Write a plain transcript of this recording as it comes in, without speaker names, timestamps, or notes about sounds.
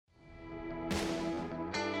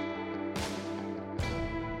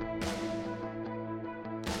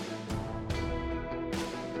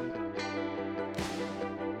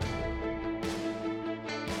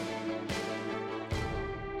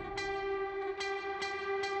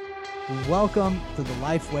Welcome to the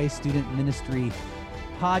Lifeway Student Ministry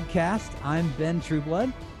podcast. I'm Ben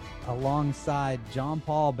Trueblood alongside John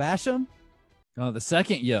Paul Basham. Oh, the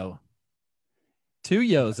second yo. Two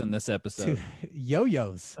yos in this episode. Two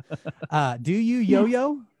yo-yos. Do you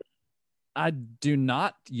yo-yo? I do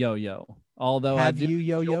not yo-yo. Although Have I do you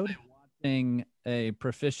yo-yoed? watching a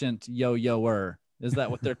proficient yo-yoer. Is that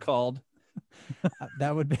what they're called?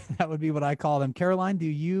 That would be what I call them. Caroline,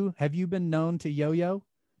 have you been known to yo-yo?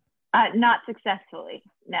 Not successfully.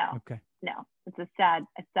 No. Okay. No. It's a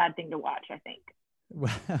sad thing to watch, I think.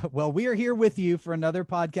 Well, we are here with you for another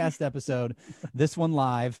podcast episode. This one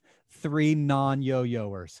live, 3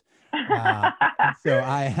 non-yo-yoers. So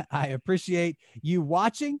I appreciate you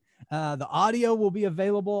watching. The audio will be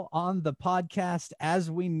available on the podcast as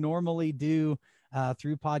we normally do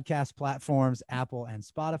through podcast platforms, Apple and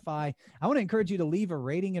Spotify. I want to encourage you to leave a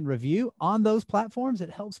rating and review on those platforms. It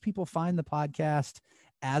helps people find the podcast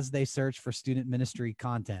as they search for student ministry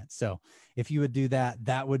content. So if you would do that,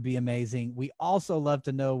 that would be amazing. We also love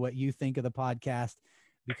to know what you think of the podcast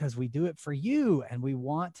because we do it for you and we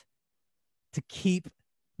want to keep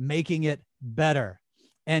making it better.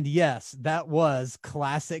 And yes, that was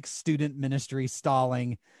classic student ministry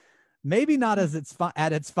stalling. Maybe not as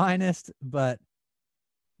at its finest, but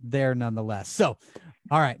there nonetheless. So,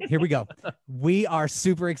 all right, here we go. We are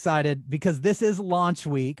super excited because this is launch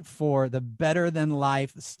week for the Better Than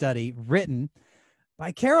Life study written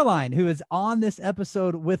by Caroline, who is on this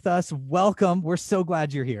episode with us. Welcome. We're so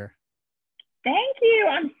glad you're here. Thank you.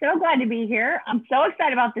 I'm so glad to be here. I'm so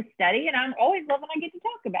excited about this study, and I'm always loving I get to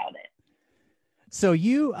talk about it. So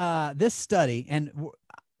this study, and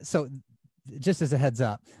so just as a heads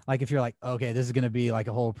up, like if you're like, okay, this is going to be like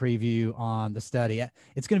a whole preview on the study,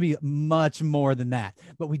 it's going to be much more than that.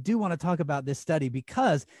 But we do want to talk about this study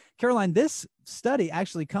because, Caroline, this study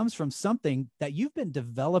actually comes from something that you've been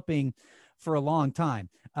developing for a long time.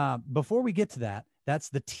 Before we get to that, that's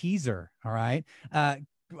the teaser. All right. I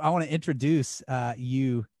want to introduce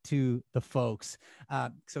you to the folks.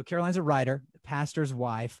 So Caroline's a writer, pastor's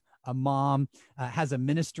wife, a mom, has a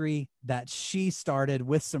ministry that she started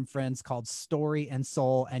with some friends called Story and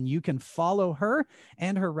Soul. And you can follow her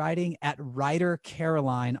and her writing at Writer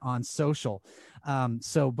Caroline on social.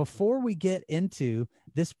 So before we get into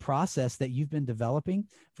this process that you've been developing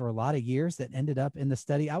for a lot of years that ended up in the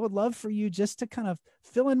study, I would love for you just to kind of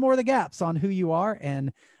fill in more of the gaps on who you are.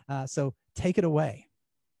 And so take it away.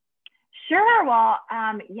 Sure. Well,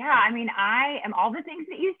 yeah, I mean, I am all the things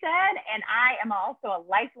that you said, and I am also a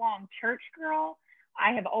lifelong church girl.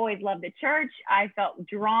 I have always loved the church. I felt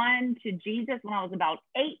drawn to Jesus when I was about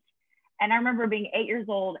 8. And I remember being 8 years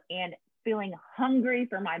old and feeling hungry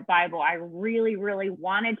for my Bible. I really, really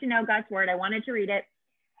wanted to know God's word. I wanted to read it.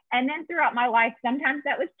 And then throughout my life, sometimes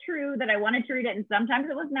that was true that I wanted to read it, and sometimes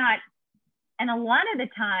it was not. And a lot of the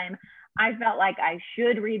time, I felt like I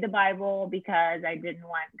should read the Bible because I didn't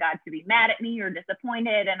want God to be mad at me or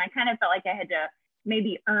disappointed. And I kind of felt like I had to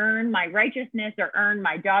maybe earn my righteousness or earn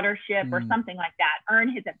my daughtership or something like that,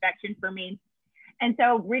 earn his affection for me. And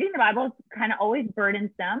so reading the Bible is kind of always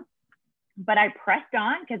burdensome, but I pressed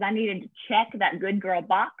on because I needed to check that good girl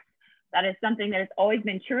box. That is something that has always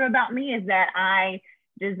been true about me, is that I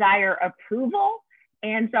desire approval.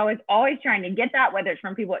 And so I was always trying to get that, whether it's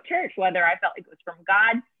from people at church, whether I felt like it was from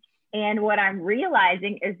God. And what I'm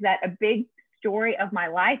realizing is that a big story of my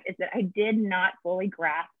life is that I did not fully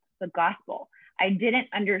grasp the gospel. I didn't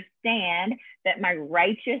understand that my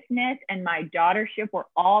righteousness and my daughtership were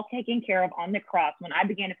all taken care of on the cross. When I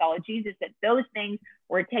began to follow Jesus, that those things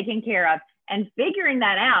were taken care of. And figuring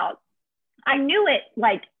that out, I knew it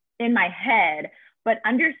like in my head, but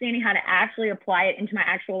understanding how to actually apply it into my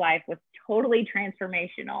actual life was totally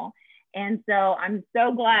transformational. And so I'm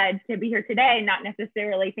so glad to be here today, not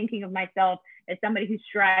necessarily thinking of myself as somebody who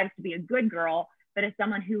strives to be a good girl, but as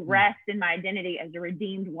someone who rests in my identity as a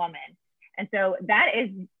redeemed woman. And so that's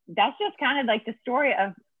just kind of like the story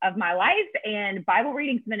of my life, and Bible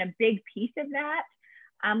reading's been a big piece of that.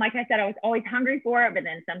 Like I said, I was always hungry for it, but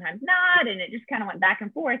then sometimes not. And it just kind of went back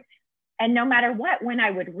and forth. And no matter what, when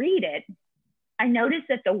I would read it, I noticed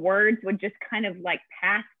that the words would just kind of like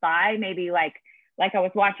pass by, maybe like I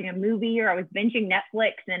was watching a movie or I was binging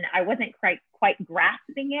Netflix, and I wasn't quite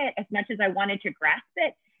grasping it as much as I wanted to grasp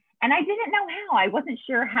it. And I didn't know how. I wasn't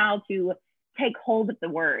sure how to take hold of the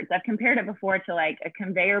words. I've compared it before to like a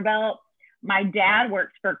conveyor belt. My dad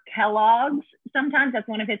works for Kellogg's. Sometimes that's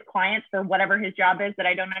one of his clients for whatever his job is that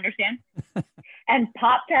I don't understand. And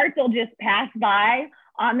Pop-Tarts will just pass by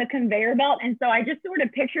on the conveyor belt. And so I just sort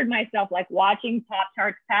of pictured myself like watching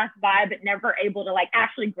Pop-Tarts pass by, but never able to like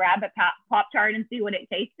actually grab a Pop-Tart and see what it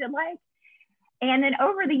tasted like. And then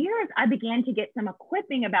over the years, I began to get some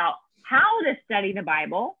equipping about how to study the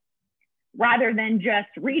Bible rather than just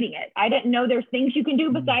reading it. I didn't know there's things you can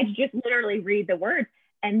do besides just literally read the words.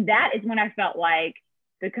 And that is when I felt like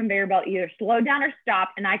the conveyor belt either slowed down or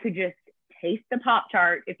stopped, and I could just taste the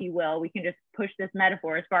Pop-Tart, if you will. We can just push this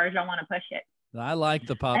metaphor as far as I want to push it. I like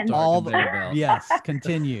the Pop-Tart All conveyor belt. Yes,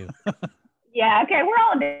 continue. Yeah, okay, we're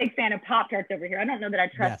all a big fan of Pop-Tarts over here. I don't know that I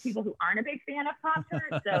trust Yes. people who aren't a big fan of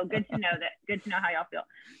Pop-Tarts, so good to know that. Good to know how y'all feel.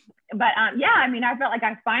 But yeah, I mean, I felt like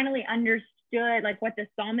I finally understood like what the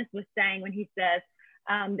psalmist was saying when he says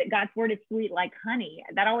that God's word is sweet like honey.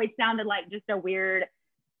 That always sounded like just a weird,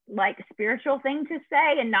 like spiritual thing to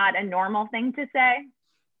say and not a normal thing to say.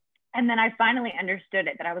 And then I finally understood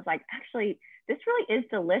it, that I was like, actually, this really is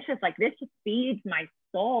delicious. Like this just feeds my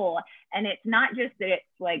soul. And it's not just that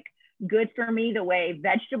it's like good for me the way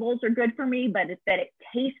vegetables are good for me, but it's that it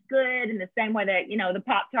tastes good in the same way that, you know, the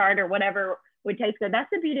Pop-Tart or whatever would taste good. That's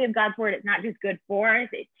the beauty of God's word. It's not just good for us,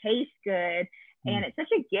 it tastes good. And it's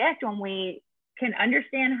such a gift when we can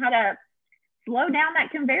understand how to slow down that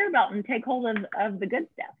conveyor belt and take hold of the good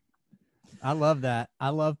stuff. I love that. I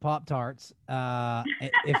love Pop-Tarts.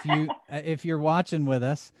 If you're watching with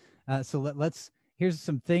us, so let's here's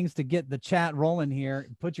some things to get the chat rolling here.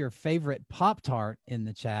 Put your favorite Pop-Tart in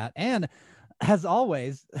the chat. And as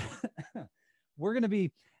always, we're going to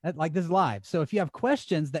be like this live. So if you have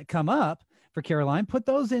questions that come up for Caroline, put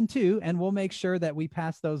those in too, and we'll make sure that we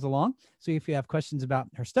pass those along. So if you have questions about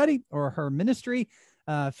her study or her ministry,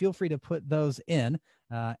 feel free to put those in.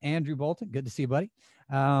 Andrew Bolton, good to see you, buddy.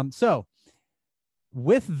 So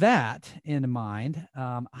with that in mind,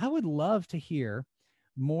 I would love to hear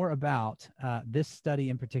more about this study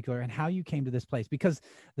in particular and how you came to this place, because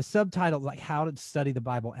the subtitle is like how to study the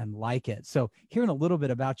Bible and like it. So hearing a little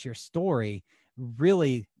bit about your story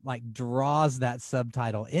really like draws that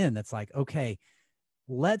subtitle in. That's like, okay,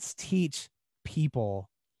 let's teach people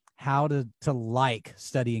how to like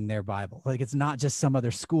studying their Bible. Like it's not just some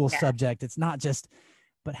other school subject. It's not just,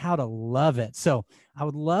 but how to love it. So I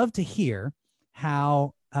would love to hear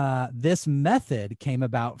how this method came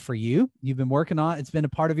about for you. You've been working on it. It's been a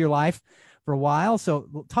part of your life for a while. So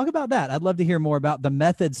talk about that. I'd love to hear more about the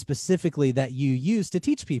method specifically that you use to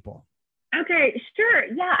teach people. Okay, sure.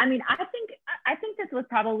 Yeah, I mean, I think this was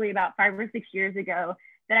probably about 5 or 6 years ago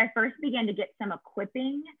that I first began to get some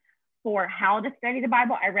equipping for how to study the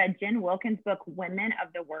Bible. I read Jen Wilkins' book, Women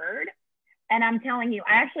of the Word. And I'm telling you,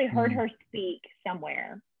 I actually heard her speak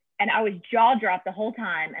somewhere. And I was jaw dropped the whole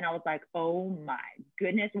time. And I was like, oh my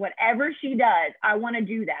goodness, whatever she does, I want to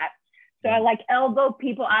do that. So I like elbowed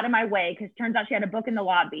people out of my way, because turns out she had a book in the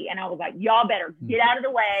lobby. And I was like, y'all better get out of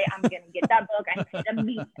the way. I'm going to get that book. I need it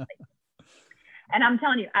immediately. And I'm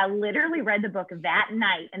telling you, I literally read the book that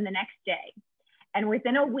night and the next day. And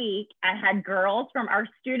within a week, I had girls from our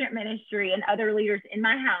student ministry and other leaders in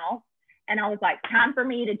my house. And I was like, time for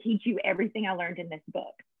me to teach you everything I learned in this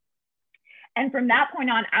book. And from that point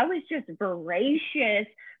on, I was just voracious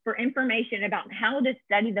for information about how to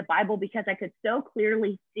study the Bible, because I could so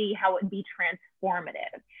clearly see how it would be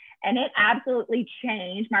transformative. And it absolutely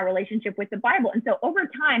changed my relationship with the Bible. And so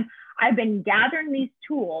over time, I've been gathering these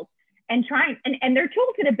tools and trying, and they're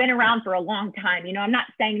tools that have been around for a long time. You know, I'm not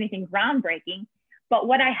saying anything groundbreaking, but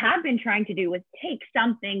what I have been trying to do is take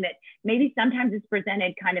something that maybe sometimes is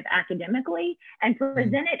presented kind of academically and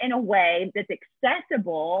present it in a way that's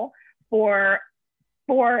accessible for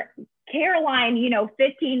Caroline, you know,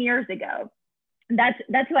 15 years ago.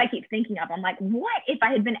 That's who I keep thinking of. I'm like, what if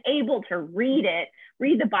I had been able to read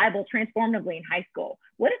the Bible transformatively in high school?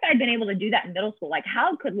 What if I'd been able to do that in middle school? Like,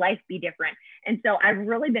 how could life be different? And so I've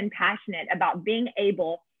really been passionate about being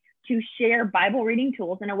able to share Bible reading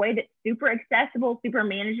tools in a way that's super accessible, super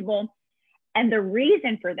manageable. And the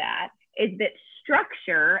reason for that is that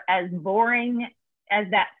structure, as boring as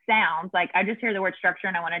that sounds, like I just hear the word structure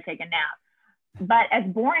and I want to take a nap. But as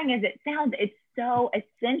boring as it sounds, it's so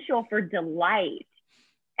essential for delight.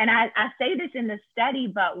 And I say this in the study,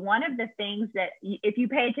 but one of the things that if you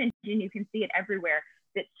pay attention, you can see it everywhere,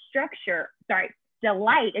 that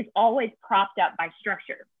delight is always propped up by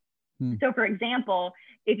structure. So for example,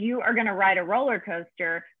 if you are going to ride a roller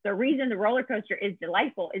coaster, the reason the roller coaster is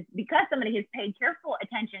delightful is because somebody has paid careful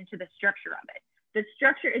attention to the structure of it. The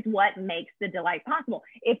structure is what makes the delight possible.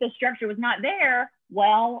 If the structure was not there,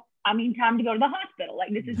 well, I mean, time to go to the hospital.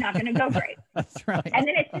 Like, this is not going to go great. That's right. And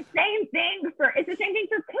then it's the same thing for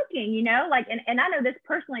cooking, you know, like, and I know this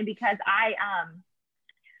personally because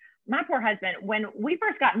my poor husband, when we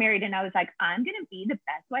first got married and I was like, I'm going to be the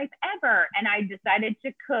best wife ever. And I decided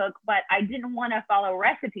to cook, but I didn't want to follow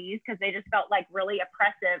recipes because they just felt like really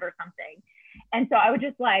oppressive or something. And so I would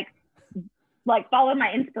just like like follow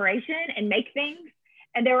my inspiration and make things.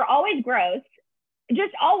 And they were always gross,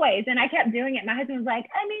 just always. And I kept doing it. My husband was like,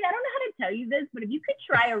 I mean, I don't know how to tell you this, but if you could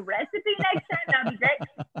try a recipe next time, that'd be great.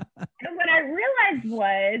 And what I realized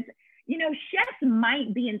was, you know, chefs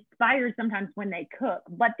might be inspired sometimes when they cook,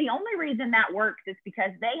 but the only reason that works is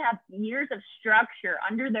because they have years of structure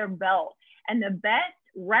under their belt, and the best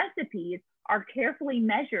recipes are carefully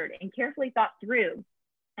measured and carefully thought through.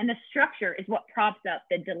 And the structure is what props up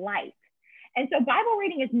the delight. And so Bible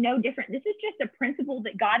reading is no different. This is just a principle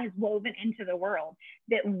that God has woven into the world,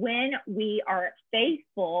 that when we are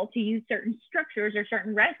faithful to use certain structures or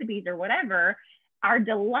certain recipes or whatever, our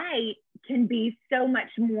delight can be so much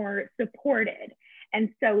more supported. And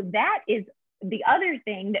so that is the other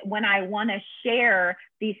thing, that when I want to share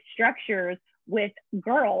these structures with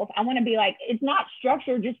girls, I want to be like, it's not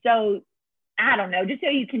structured just so, I don't know, just so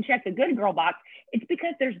you can check the good girl box. It's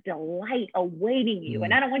because there's delight awaiting you.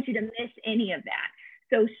 And I don't want you to miss any of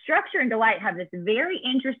that. So structure and delight have this very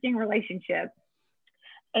interesting relationship.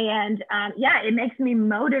 And yeah, it makes me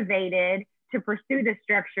motivated to pursue the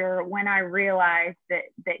structure when I realize that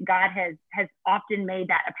God has often made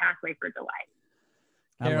that a pathway for delight.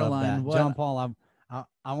 Caroline, I love that. John Paul,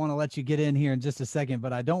 I want to let you get in here in just a second,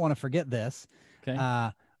 but I don't want to forget this.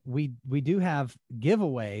 Okay. We do have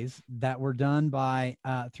giveaways that were done by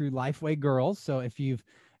through Lifeway Girls. So if you're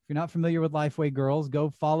not familiar with Lifeway Girls, go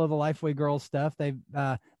follow the Lifeway Girls stuff. They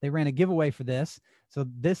ran a giveaway for this. So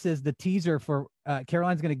this is the teaser for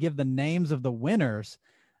Caroline's going to give the names of the winners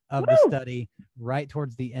of the study right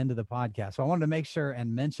towards the end of the podcast. So I wanted to make sure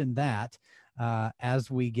and mention that as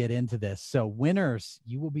we get into this. So winners,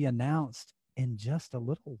 you will be announced in just a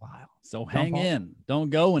little while. So hang in, don't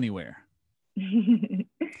go anywhere.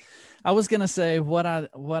 I was going to say what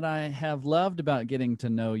I have loved about getting to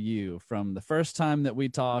know you from the first time that we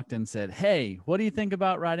talked and said, hey, what do you think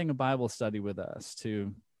about writing a Bible study with us,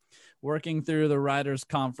 to working through the Writers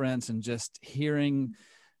Conference and just hearing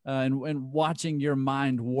and watching your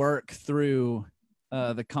mind work through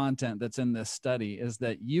the content that's in this study, is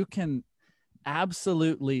that you can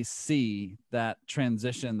absolutely see that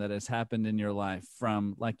transition that has happened in your life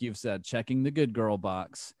from, like you've said, checking the good girl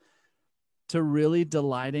box to really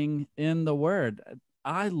delighting in the Word.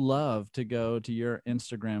 I love to go to your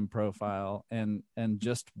Instagram profile and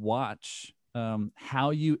just watch how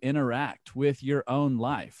you interact with your own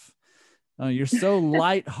life. You're so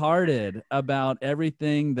lighthearted about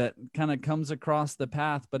everything that kind of comes across the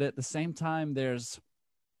path, but at the same time, there's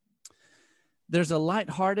a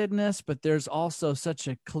lightheartedness, but there's also such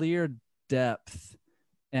a clear depth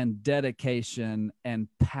and dedication and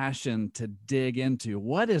passion to dig into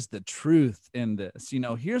what is the truth in this. You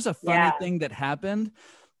know, here's a funny thing that happened,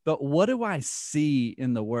 but what do I see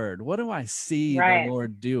in the Word? What do I see the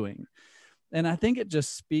Lord doing? And I think it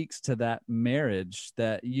just speaks to that marriage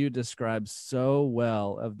that you described so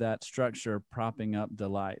well, of that structure propping up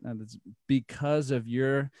delight. And it's because of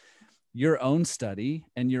your own study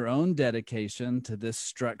and your own dedication to this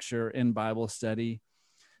structure in Bible study.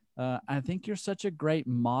 I think you're such a great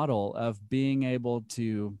model of being able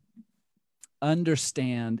to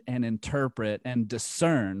understand and interpret and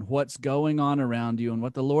discern what's going on around you and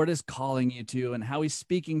what the Lord is calling you to, and how he's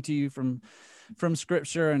speaking to you from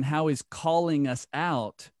Scripture, and how he's calling us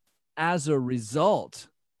out as a result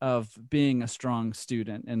of being a strong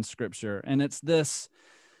student in Scripture. And it's this,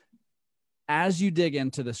 as you dig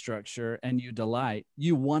into the structure and you delight,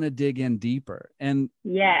 you want to dig in deeper. And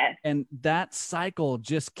and that cycle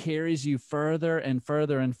just carries you further and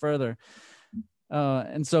further and further.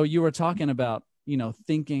 And so you were talking about,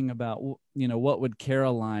 thinking about, what would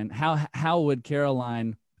Caroline, how would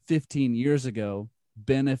Caroline 15 years ago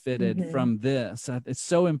benefited from this? It's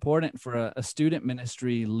so important for a student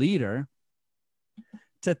ministry leader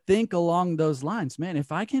to think along those lines. Man,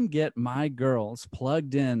 if I can get my girls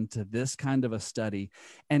plugged into this kind of a study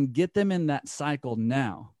and get them in that cycle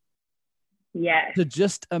now, to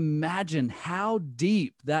just imagine how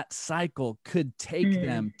deep that cycle could take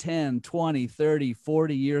them 10, 20, 30,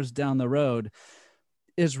 40 years down the road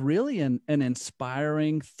is really an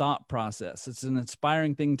inspiring thought process. It's an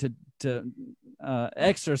inspiring thing to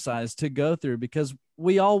exercise, to go through, because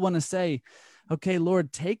we all want to say, okay,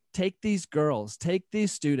 Lord, take these girls, take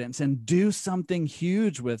these students and do something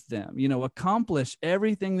huge with them, accomplish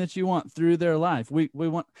everything that you want through their life. We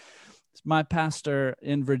want, my pastor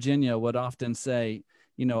in Virginia would often say,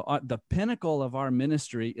 the pinnacle of our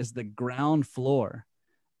ministry is the ground floor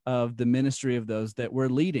of the ministry of those that we're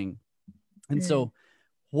leading. And so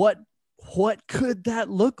what what could that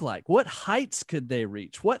look like? What heights could they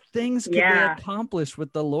reach? What things could they accomplish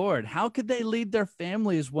with the Lord? How could they lead their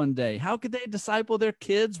families one day? How could they disciple their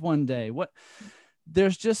kids one day?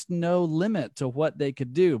 There's just no limit to what they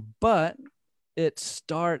could do, but it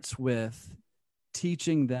starts with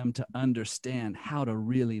teaching them to understand how to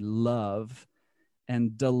really love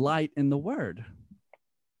and delight in the word.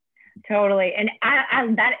 Totally. And I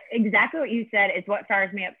that exactly what you said is what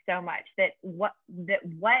fires me up so much, that what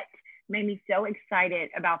made me so excited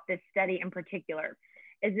about this study in particular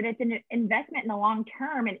is that it's an investment in the long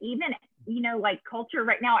term. And even, like culture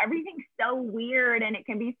right now, everything's so weird, and it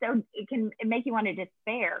can make you want to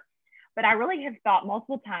despair. But I really have thought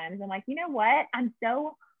multiple times, I'm like, you know what? I'm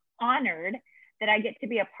so honored that I get to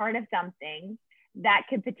be a part of something that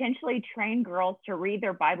could potentially train girls to read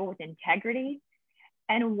their Bible with integrity.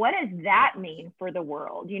 And what does that mean for the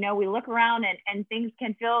world? We look around and things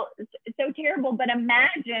can feel so terrible, but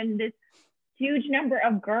imagine this huge number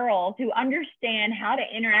of girls who understand how to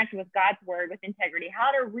interact with God's word with integrity,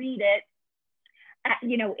 how to read it,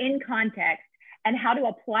 in context, and how to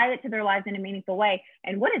apply it to their lives in a meaningful way.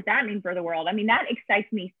 And what does that mean for the world? I mean, that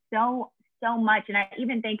excites me so much. And I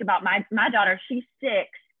even think about my daughter, she's 6.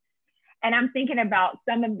 And I'm thinking about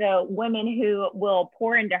some of the women who will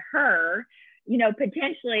pour into her,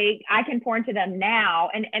 potentially I can pour into them now.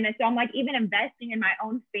 And so I'm like even investing in my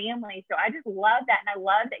own family. So I just love that. And I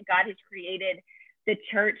love that God has created the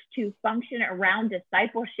church to function around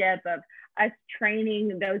discipleship, of us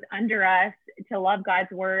training those under us to love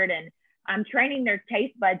God's word. And I'm training their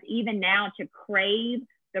taste buds even now to crave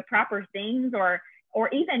the proper things, or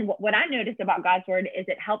even what I notice about God's word is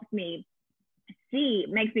it helps me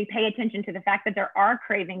makes me pay attention to the fact that there are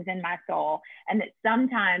cravings in my soul, and that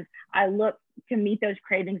sometimes I look to meet those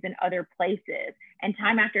cravings in other places. And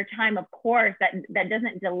time after time, of course, that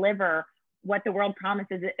doesn't deliver what the world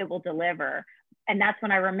promises it will deliver. And that's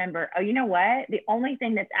when I remember, oh, you know what? The only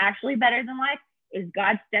thing that's actually better than life is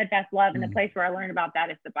God's steadfast love. And the place where I learn about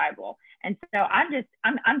that is the Bible. And so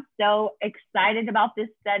I'm so excited about this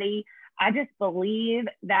study. I just believe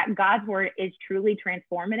that God's word is truly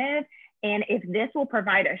transformative. And if this will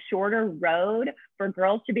provide a shorter road for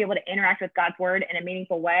girls to be able to interact with God's word in a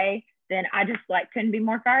meaningful way, then I just couldn't be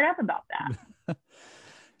more fired up about that.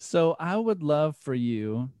 So I would love for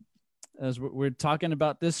you, as we're talking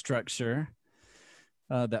about this structure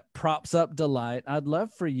that props up delight, I'd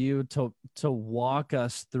love for you to walk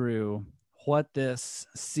us through what this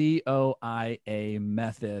COIA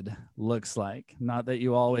method looks like. Not that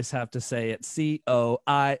you always have to say it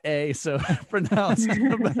COIA, so pronounced,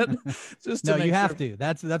 but just to you have to.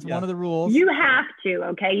 That's one of the rules. You have to,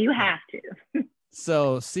 okay? You have to.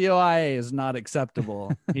 So COIA is not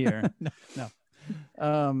acceptable here.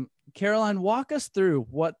 No. Caroline, walk us through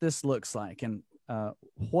what this looks like, and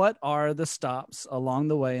what are the stops along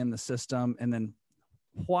the way in the system, and then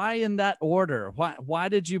why in that order? Why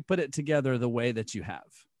did you put it together the way that you have?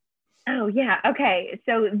 Oh yeah. Okay.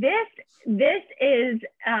 So this is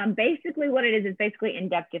basically what it is basically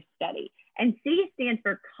inductive study, and C stands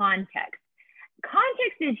for context.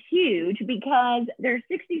 Context is huge because there's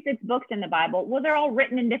 66 books in the Bible. Well, they're all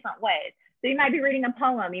written in different ways. So you might be reading a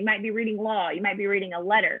poem, you might be reading law, you might be reading a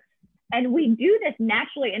letter. And we do this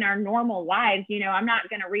naturally in our normal lives. I'm not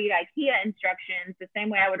going to read IKEA instructions the same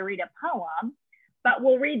way I would read a poem, but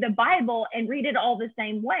we'll read the Bible and read it all the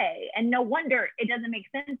same way. And no wonder it doesn't make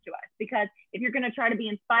sense to us, because if you're going to try to be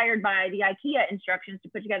inspired by the IKEA instructions to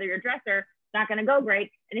put together your dresser, it's not going to go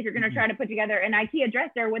great. And if you're going to try to put together an IKEA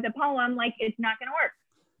dresser with a poem, it's not going to work.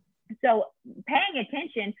 So paying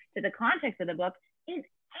attention to the context of the book is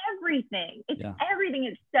everything. It's everything.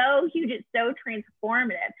 It's so huge. It's so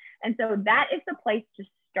transformative. And so that is the place to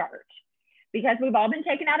start, because we've all been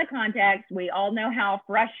taken out of context. We all know how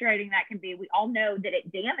frustrating that can be. We all know that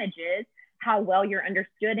it damages how well you're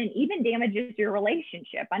understood, and even damages your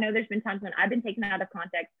relationship. I know there's been times when I've been taken out of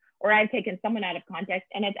context, or I've taken someone out of context,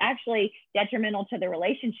 and it's actually detrimental to the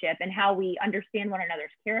relationship and how we understand one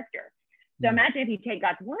another's character. So imagine if you take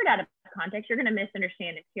God's word out of context, you're going to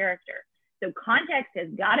misunderstand his character. So context has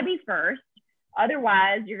got to be first.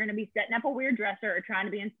 Otherwise, you're going to be setting up a weird dresser or trying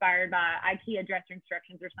to be inspired by IKEA dresser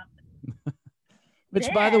instructions or something.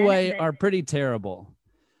 Which, by the way, are pretty terrible.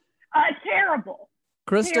 Terrible.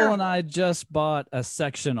 Crystal and I just bought a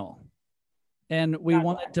sectional, and we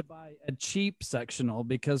wanted to buy a cheap sectional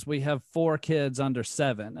because we have 4 kids under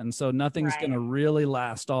 7. And so nothing's going to really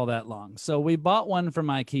last all that long. So we bought one from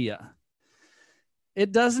IKEA.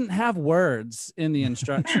 It doesn't have words in the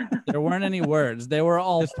instruction. There weren't any words. They were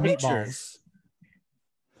all just pictures.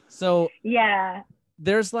 So yeah,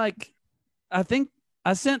 there's I think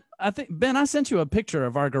I think, Ben, I sent you a picture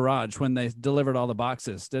of our garage when they delivered all the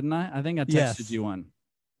boxes, didn't I? I think I texted Yes. you one.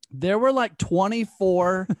 There were like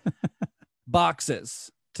 24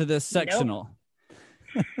 boxes to this sectional.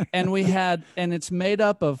 And and it's made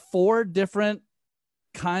up of 4 different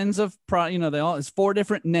kinds of it's 4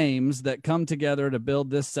 different names that come together to build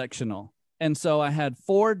this sectional. And so I had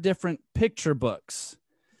 4 different picture books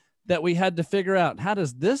that we had to figure out, how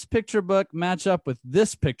does this picture book match up with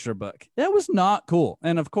this picture book? That was not cool.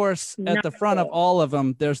 And of course, at the front of all of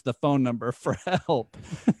them, there's the phone number for help.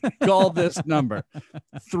 Call this number.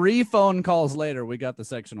 3 phone calls later, we got the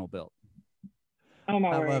sectional built. Oh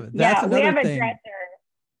my word. I love it. That's we have another a thing. dresser.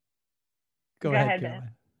 Go ahead,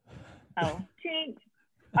 Caroline. Oh, jinx.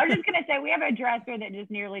 I was just going to say, we have a dresser that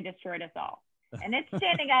just nearly destroyed us all. And it's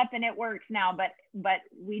standing up and it works now, but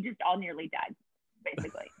we just all nearly died,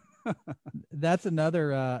 basically. That's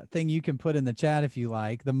another thing you can put in the chat if you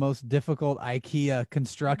like. The most difficult IKEA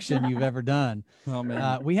construction you've ever done. Oh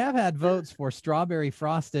man, we have had votes for strawberry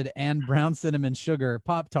frosted and brown cinnamon sugar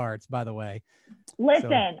Pop-Tarts, by the way.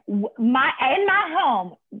 Listen, in my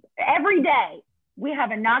home, every day we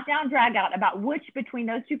have a knockdown drag out about which between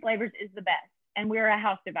those 2 flavors is the best, and we're a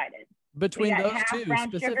house divided. Between those 2 brown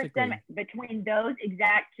specifically. Sugar, cinnamon, between those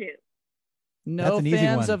exact 2. No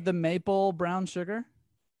fans of the maple brown sugar?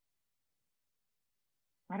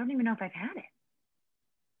 I don't even know if I've had it.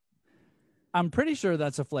 I'm pretty sure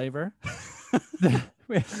that's a flavor. Sounds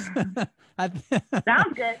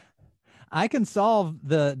good. I can solve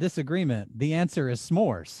the disagreement. The answer is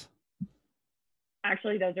s'mores.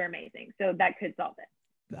 Actually, those are amazing. So that could solve it.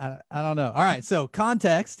 I don't know. All right. So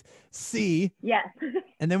context, C. Yes.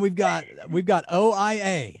 And then we've got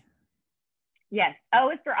OIA. Yes.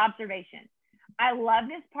 O is for observation. I love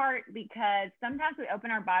this part because sometimes we open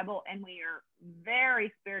our Bible and we are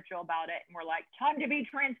very spiritual about it. And we're like, time to be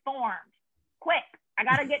transformed. Quick. I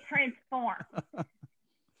got to get transformed.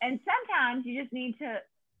 And sometimes you just need to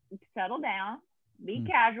settle down, be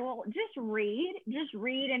casual, just read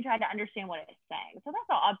and try to understand what it's saying. So that's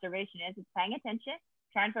all observation is. It's paying attention,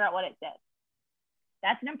 trying to figure out what it says.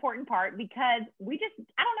 That's an important part because we just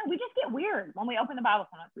get weird when we open the Bible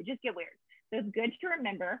sometimes. We just get weird. So it's good to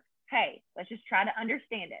remember, hey, let's just try to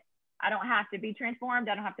understand it. I don't have to be transformed.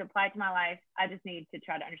 I don't have to apply it to my life. I just need to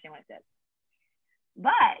try to understand what it says.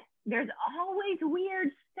 But there's always weird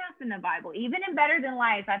stuff in the Bible. Even in Better Than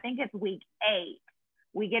Life, I think it's week 8,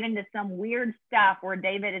 we get into some weird stuff where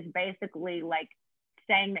David is basically like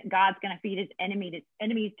saying that God's going to feed his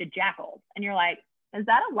enemies to jackals. And you're like, is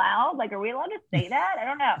that allowed? Like, are we allowed to say that? I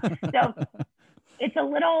don't know. So it's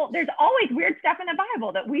there's always weird stuff in the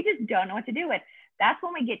Bible that we just don't know what to do with. That's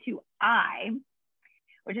when we get to I,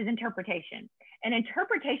 which is interpretation. And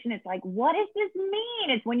interpretation is like, what does this mean?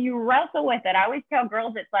 It's when you wrestle with it. I always tell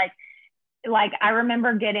girls, it's like I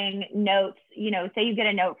remember getting notes, say you get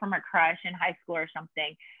a note from a crush in high school or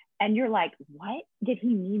something, and you're like, what did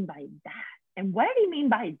he mean by that? And what did he mean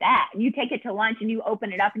by that? And you take it to lunch and you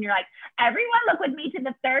open it up and you're like, everyone look with me to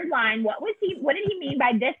the 3rd line. What did he mean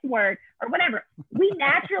by this word or whatever? We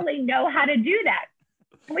naturally know how to do that.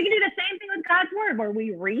 We can do the same thing with God's word where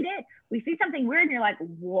we read it, we see something weird and you're like,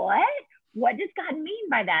 what? What does God mean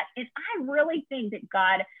by that? And I really think that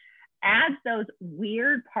God adds those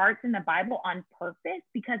weird parts in the Bible on purpose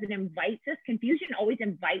because it invites us. Confusion always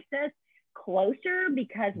invites us closer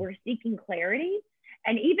because we're seeking clarity.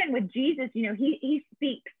 And even with Jesus, he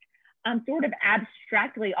speaks sort of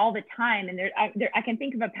abstractly all the time. And I can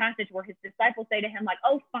think of a passage where his disciples say to him, like,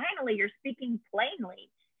 oh, finally, you're speaking plainly,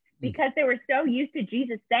 because they were so used to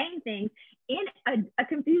Jesus saying things in a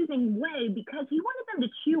confusing way because he wanted them to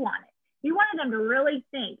chew on it. He wanted them to really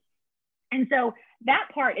think. And so that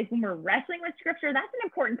part is when we're wrestling with scripture, that's an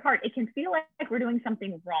important part. It can feel like we're doing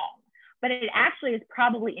something wrong, but it actually is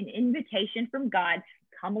probably an invitation from God.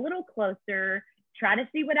 Come a little closer, try to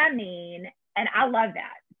see what I mean. And I love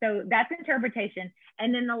that. So that's interpretation.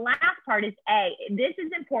 And then the last part is A. This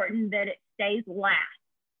is important that it stays last,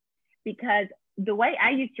 because the way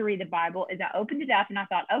I used to read the Bible is I opened it up and I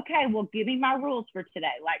thought, okay, well, give me my rules for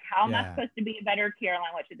today. Like, how am I supposed to be a better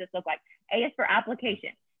Caroline? What should this look like? A is for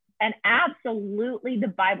application. And absolutely, the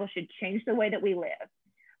Bible should change the way that we live.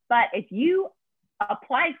 But if you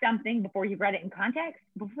apply something before you've read it in context,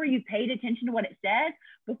 before you paid attention to what it says,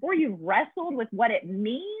 before you've wrestled with what it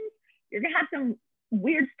means, you're going to have some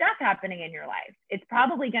weird stuff happening in your life. It's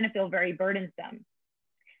probably going to feel very burdensome.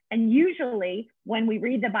 And usually when we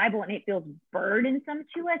read the Bible and it feels burdensome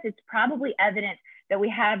to us, it's probably evidence that we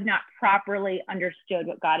have not properly understood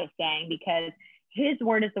what God is saying, because his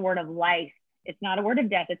word is the word of life. It's not a word of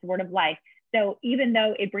death, it's a word of life. So even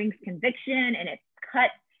though it brings conviction and it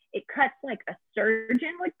cuts like a surge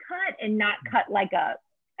and not cut like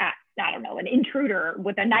I don't know, an intruder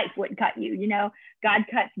with a knife would cut you. You know, God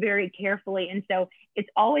cuts very carefully. And so it's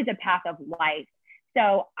always a path of life.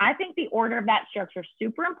 So I think the order of that structure is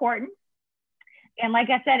super important. And like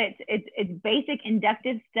I said, it's basic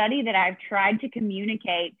inductive study that I've tried to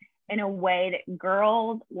communicate in a way that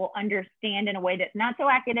girls will understand, in a way that's not so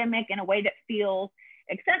academic, in a way that feels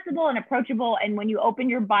accessible and approachable. And when you open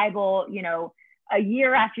your Bible, you know, a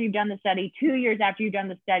year after you've done the study, 2 years after you've done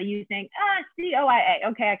the study, you think, COIA,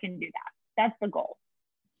 okay, I can do that. That's the goal.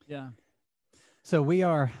 Yeah. So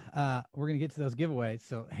we're going to get to those giveaways.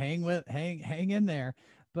 So hang in there.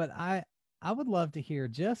 But I would love to hear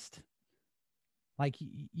just like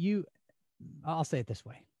I'll say it this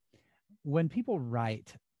way. When people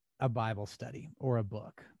write a Bible study or a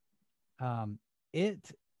book, it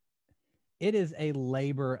is a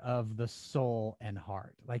labor of the soul and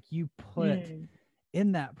heart. Like you put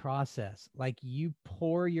in that process, like you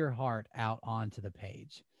pour your heart out onto the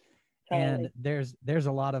page. Totally. And there's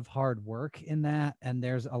a lot of hard work in that, and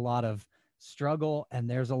there's a lot of struggle, and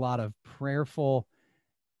there's a lot of prayerful,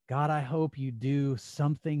 God, I hope you do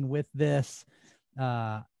something with this.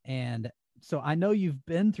 And so I know you've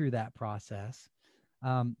been through that process.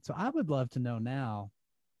 So I would love to know now,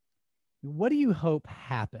 what do you hope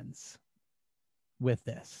happens with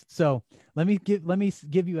this? So let me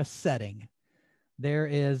give you a setting. There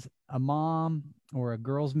is a mom or a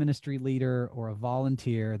girls ministry leader or a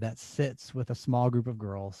volunteer that sits with a small group of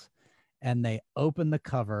girls, and they open the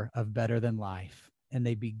cover of Better Than Life and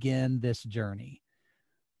they begin this journey.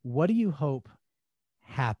 What do you hope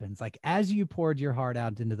happens? Like as you poured your heart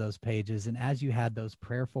out into those pages and as you had those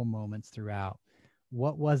prayerful moments throughout,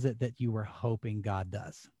 what was it that you were hoping God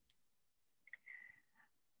does?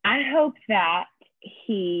 I hope that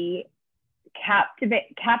he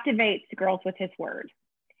captivates girls with his word.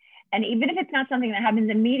 And even if it's not something that happens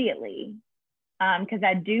immediately, because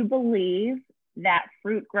I do believe that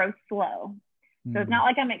fruit grows slow. So it's not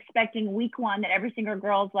like I'm expecting week one that every single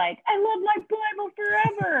girl's like, I love my Bible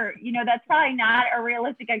forever. You know, that's probably not a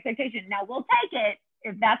realistic expectation. Now we'll take it.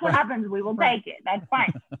 If that's what happens, we will take it. That's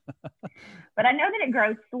fine. But I know that it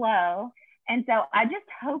grows slow. And so I just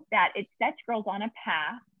hope that it sets girls on a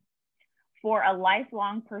path for a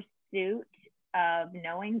lifelong pursuit of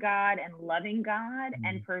knowing God and loving God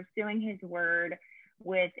and pursuing his word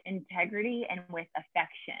with integrity and with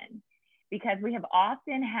affection. Because we have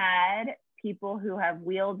often had people who have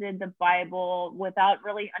wielded the Bible without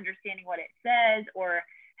really understanding what it says, or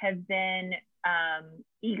have been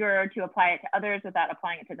eager to apply it to others without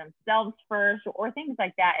applying it to themselves first, or things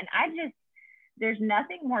like that. And there's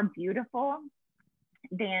nothing more beautiful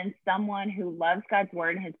than someone who loves God's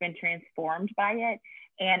word and has been transformed by it.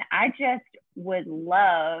 And I just would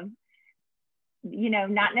love, you know,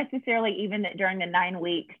 not necessarily even that during the 9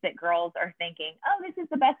 weeks that girls are thinking, oh, this is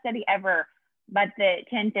the best study ever. But that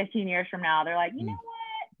 10, 15 years from now, they're like, you know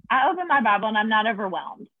what? I open my Bible and I'm not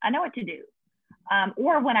overwhelmed. I know what to do.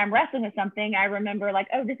 Or when I'm wrestling with something, I remember like,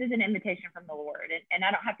 oh, this is an invitation from the Lord, and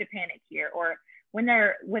I don't have to panic here. Or when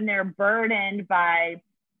they're burdened by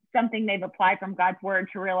something they've applied from God's word,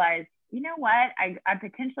 to realize, you know what, I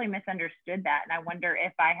potentially misunderstood that. And I wonder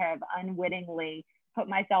if I have unwittingly put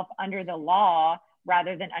myself under the law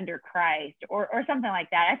rather than under Christ, or something like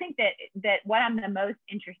that. I think that what I'm the most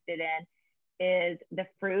interested in is the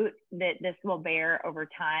fruit that this will bear over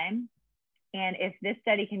time. And if this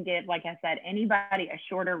study can give, like I said, anybody a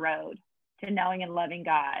shorter road to knowing and loving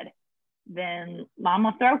God, then I'm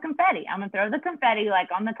gonna throw confetti. I'm gonna throw the confetti like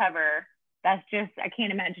on the cover. That's just, I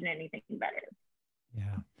can't imagine anything better.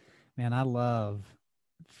 Yeah, man, I love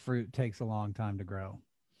fruit takes a long time to grow.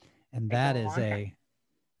 And that is a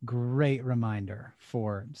great reminder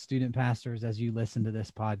for student pastors as you listen to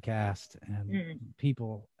this podcast, and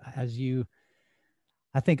people as you,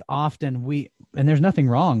 I think often and there's nothing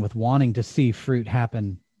wrong with wanting to see fruit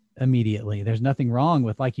happen immediately. There's nothing wrong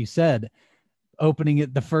with, like you said, opening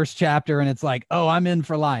it the first chapter and it's like, oh, I'm in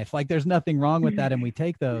for life. Like there's nothing wrong with that. And we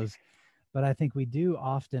take those, but I think we do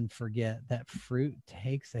often forget that fruit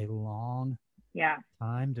takes a long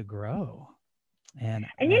time to grow. And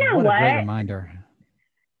you know what a great reminder.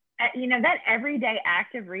 You know, that everyday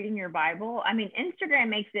act of reading your Bible, I mean,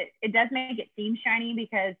 Instagram does make it seem shiny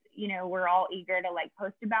because, you know, we're all eager to like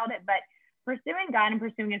post about it, but pursuing God and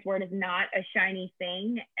pursuing his word is not a shiny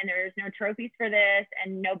thing. And there's no trophies for this,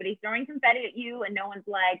 and nobody's throwing confetti at you, and no one's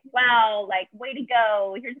like, wow, like, way to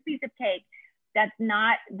go, here's a piece of cake. That's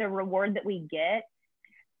not the reward that we get.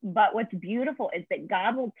 But what's beautiful is that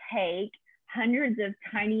God will take hundreds of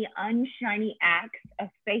tiny, unshiny acts of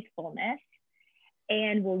faithfulness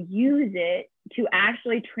and will use it to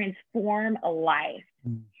actually transform a life.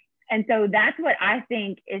 And so that's what I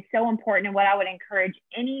think is so important, and what I would encourage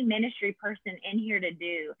any ministry person in here to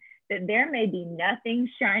do, that there may be nothing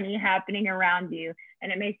shiny happening around you,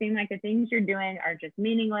 and it may seem like the things you're doing are just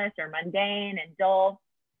meaningless or mundane and dull,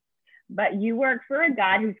 but you work for a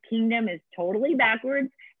God whose kingdom is totally backwards,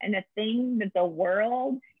 and the thing that the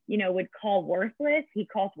world, you know, would call worthless, he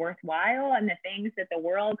calls worthwhile, and the things that the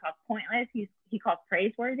world calls pointless, he calls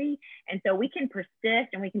praiseworthy. And so we can persist,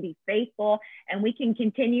 and we can be faithful, and we can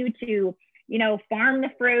continue to, you know, farm the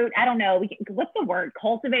fruit. I don't know. What's the word?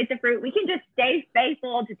 Cultivate the fruit. We can just stay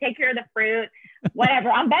faithful to take care of the fruit, whatever.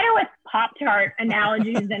 I'm better with Pop-Tart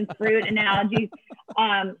analogies than fruit analogies.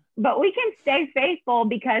 But we can stay faithful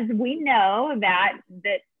because we know that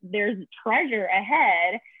there's treasure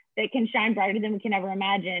ahead that can shine brighter than we can ever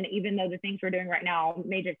imagine, even though the things we're doing right now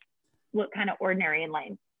may just look kind of ordinary and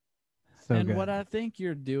lame. So and good. what I think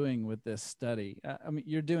you're doing with this study, I mean,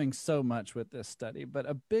 you're doing so much with this study, but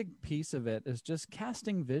a big piece of it is just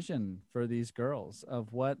casting vision for these girls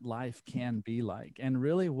of what life can be like, and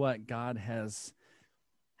really what God has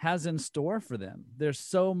in store for them. There's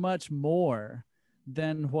so much more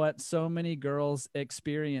than what so many girls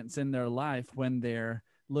experience in their life when they're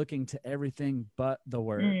looking to everything but the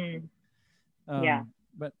word. Yeah.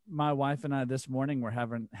 But my wife and I this morning were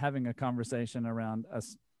having a conversation around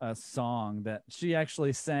a song that she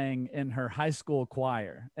actually sang in her high school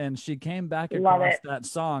choir, and she came back across that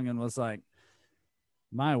song and was like,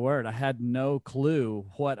 my word, I had no clue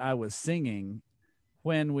what I was singing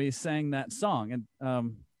when we sang that song.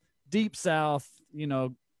 And Deep South, you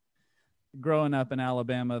know, growing up in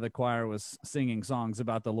Alabama, the choir was singing songs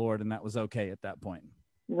about the Lord, and that was okay at that point.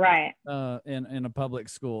 Right. In a public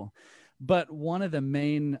school. But one of the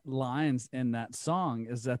main lines in that song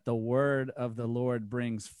is that the word of the Lord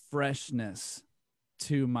brings freshness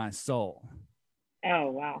to my soul.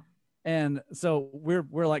 Oh, wow. And so we're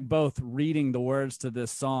like both reading the words to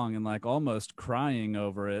this song and like almost crying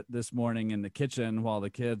over it this morning in the kitchen while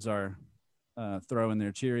the kids are throwing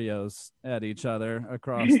their Cheerios at each other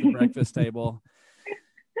across the breakfast table.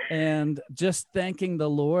 And just thanking the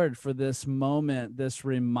Lord for this moment, this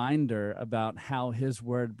reminder about how his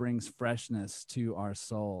word brings freshness to our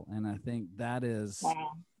soul. And I think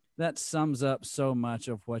that sums up so much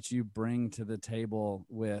of what you bring to the table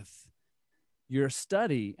with your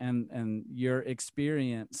study and your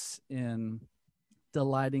experience in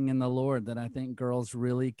delighting in the Lord, that I think girls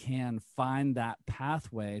really can find that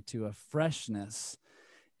pathway to a freshness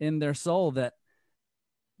in their soul that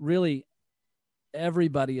really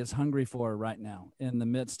everybody is hungry for right now in the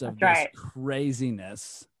midst of this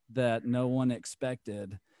craziness that no one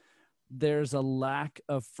expected. There's a lack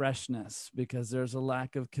of freshness because there's a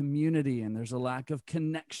lack of community, and there's a lack of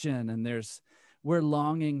connection, and we're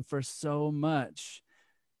longing for so much.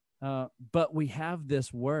 But we have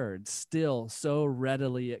this word still so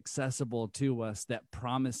readily accessible to us that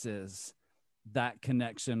promises that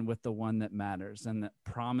connection with the one that matters, and that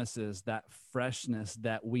promises that freshness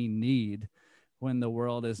that we need when the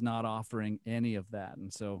world is not offering any of that.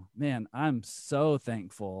 And so, man, I'm so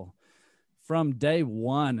thankful from day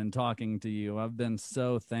one in talking to you. I've been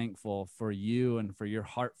so thankful for you and for your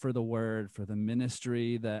heart for the word, for the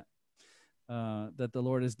ministry that the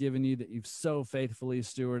Lord has given you, that you've so faithfully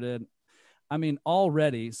stewarded. I mean,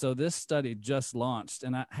 already, so this study just launched,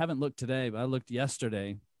 and I haven't looked today, but I looked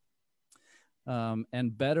yesterday,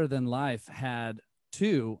 and Better Than Life had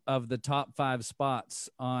 2 of the top 5 spots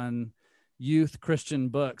on youth Christian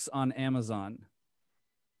books on Amazon.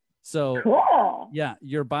 So cool. Yeah,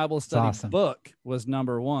 your Bible study book was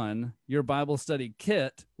number 1. Your Bible study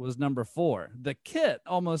kit was number 4. The kit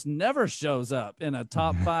almost never shows up in a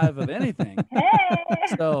top 5 of anything.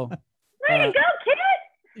 Hey, so way to go, kit.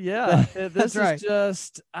 Yeah, this right. is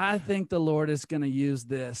just, I think the Lord is going to use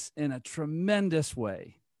this in a tremendous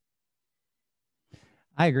way.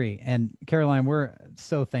 I agree. And Caroline, we're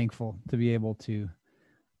so thankful to be able to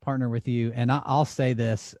partner with you. And I'll say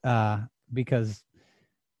this because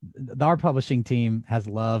our publishing team has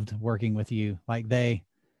loved working with you. Like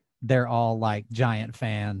they're all like giant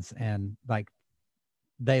fans, and like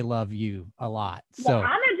they love you a lot. So well,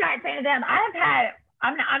 I'm a giant fan of them.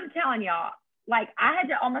 I'm telling y'all, like I had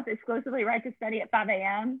to almost exclusively write the study at 5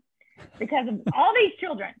 a.m. because of all these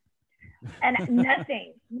children. And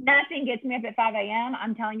nothing gets me up at 5 a.m.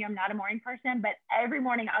 I'm telling you, I'm not a morning person, but every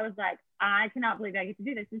morning I was like, I cannot believe I get to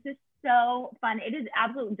do this. This is so fun. It is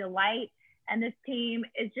absolute delight. And this team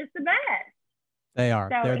is just the best. They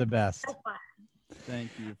are. So they're the best. So fun.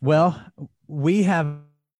 Thank you. Well, we have a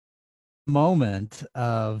moment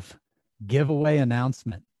of giveaway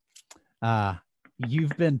announcement.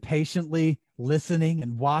 You've been patiently listening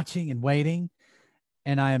and watching and waiting.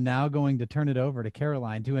 And I am now going to turn it over to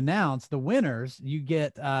Caroline to announce the winners. You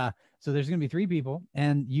get, so there's going to be 3 people,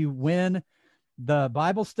 and you win the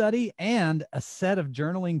Bible study and a set of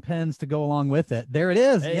journaling pens to go along with it. There it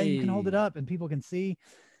is. Hey. Yeah, you can hold it up and people can see.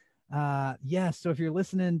 Yes. So if you're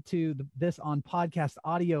listening to this on podcast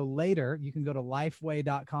audio later, you can go to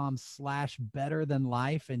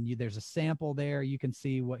lifeway.com/betterthanlife. And there's a sample there. You can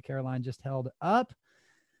see what Caroline just held up.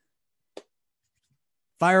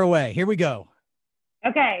 Fire away. Here we go.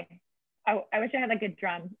 Okay. I wish I had like a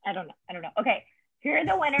drum. I don't know. Okay. Here are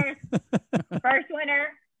the winners. First winner,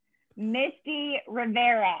 Misty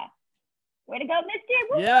Rivera. Way to go, Misty.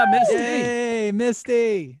 Woo-hoo! Yeah, Misty. Hey,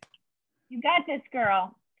 Misty. You got this,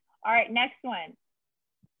 girl. All right, next one.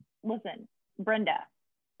 Listen, Brenda,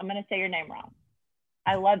 I'm going to say your name wrong.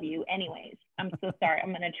 I love you anyways. I'm so sorry. I'm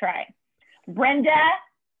going to try. Brenda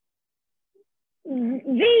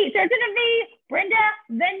V. Starts in a V. Brenda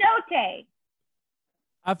Venote.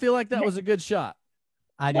 I feel like that was a good shot.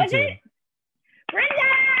 I do Was too. it? Brenda!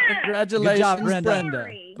 Congratulations, Good job, Brenda. Brenda.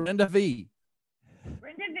 Brenda V.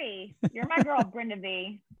 Brenda V. You're my girl, Brenda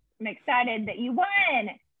V. I'm excited that you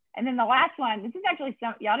won. And then the last one, this is actually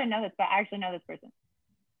y'all didn't know this, but I actually know this person.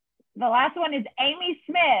 The last one is Amy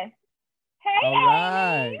Smith. Hey, All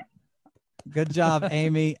right. Amy. Good job,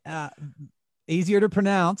 Amy. Easier to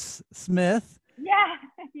pronounce, Smith. Yeah.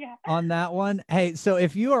 On that one. Hey, so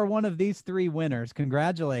if you are one of these 3 winners,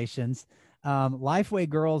 congratulations. Lifeway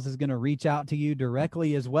Girls is going to reach out to you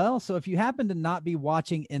directly as well. So if you happen to not be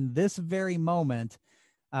watching in this very moment,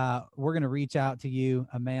 we're going to reach out to you.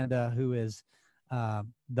 Amanda, who is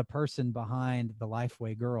the person behind the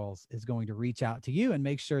Lifeway Girls, is going to reach out to you and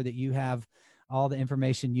make sure that you have all the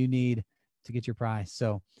information you need to get your prize.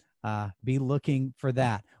 So be looking for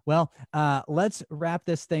that. Well, let's wrap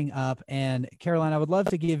this thing up. And Caroline, I would love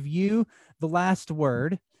to give you the last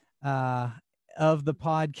word of the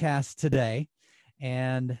podcast today.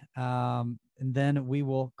 And then we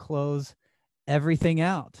will close everything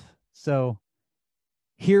out. So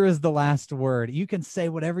here is the last word. You can say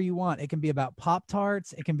whatever you want. It can be about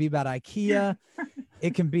Pop-Tarts. It can be about IKEA.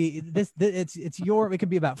 It can be it can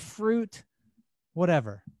be about fruit,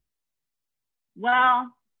 whatever.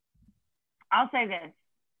 Well, I'll say this.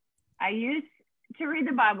 I used to read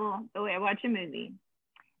the Bible the way I watch a movie.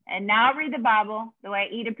 And now I read the Bible the way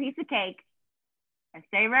I eat a piece of cake. I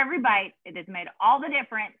savor every bite. It has made all the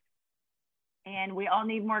difference. And we all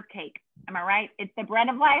need more cake. Am I right? It's the bread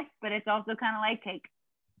of life, but it's also kind of like cake.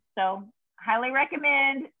 So highly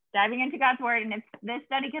recommend diving into God's word. And if this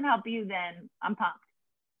study can help you, then I'm pumped.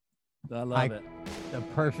 I love it. The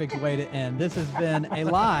perfect way to end. This has been a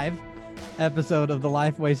live episode of the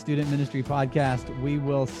Lifeway Student Ministry Podcast. We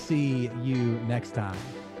will see you next time.